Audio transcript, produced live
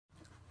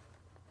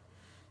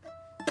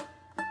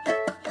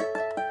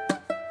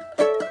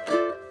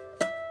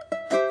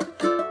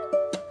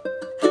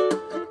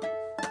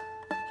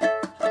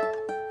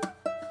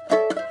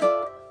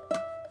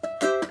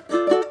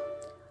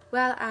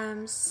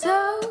I'm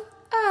so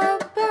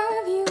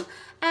above you,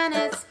 and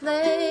it's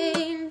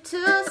plain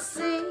to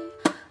see,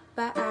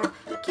 but I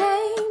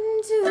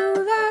came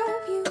to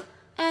love you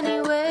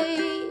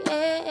anyway.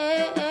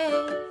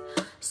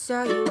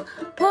 So you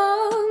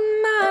pulled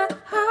my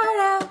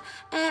heart out,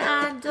 and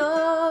I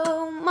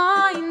don't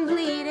mind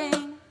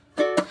bleeding.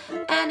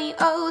 Any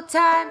old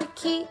time to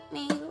keep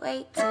me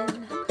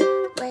waiting,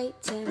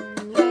 waiting,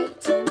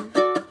 waiting.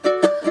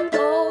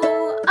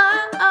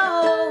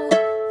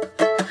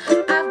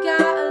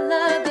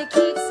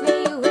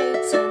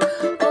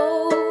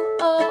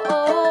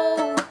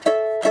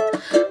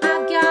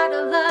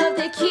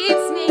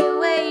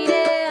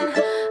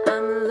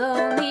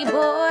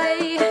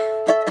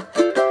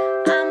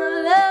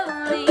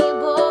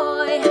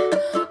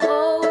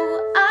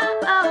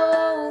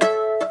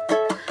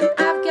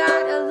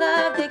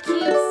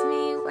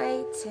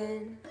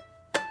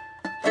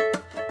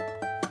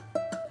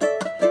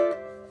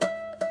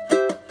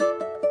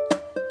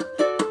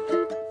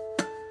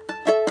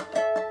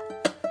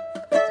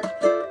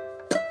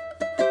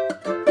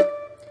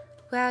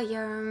 Well,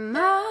 your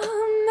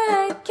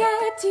mama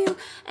kept you,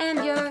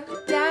 and your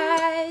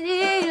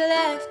daddy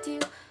left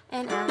you,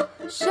 and I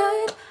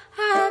should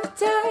have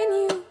done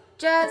you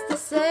just the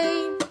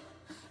same,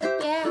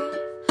 yeah.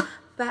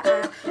 But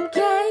I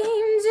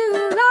came to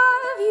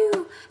love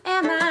you.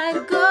 Am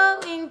I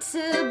going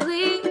to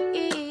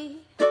bleed?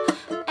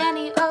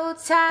 Any old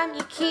time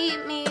you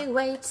keep me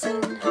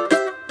waiting,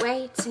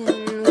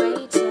 waiting,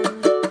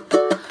 waiting.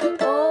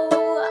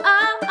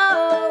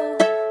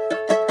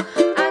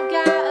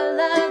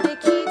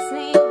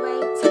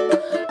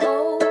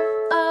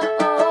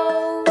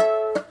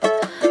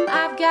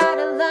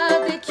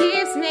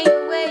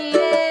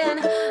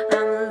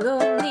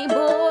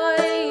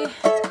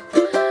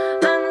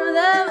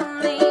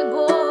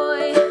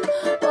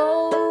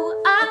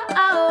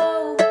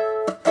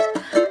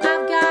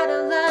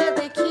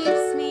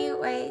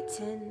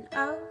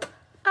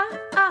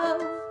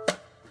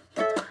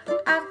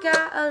 I've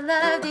got a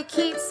love that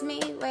keeps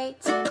me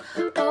waiting.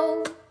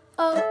 Oh,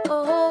 oh,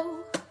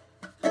 oh.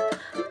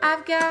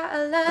 I've got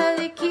a love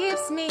that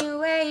keeps me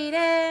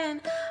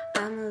waiting.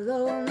 I'm a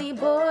lonely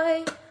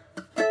boy.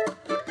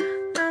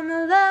 I'm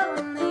a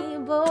lonely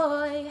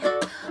boy.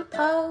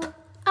 Oh,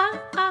 oh,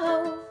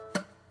 oh.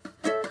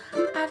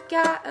 I've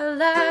got a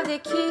love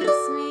that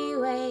keeps me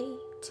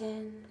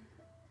waiting.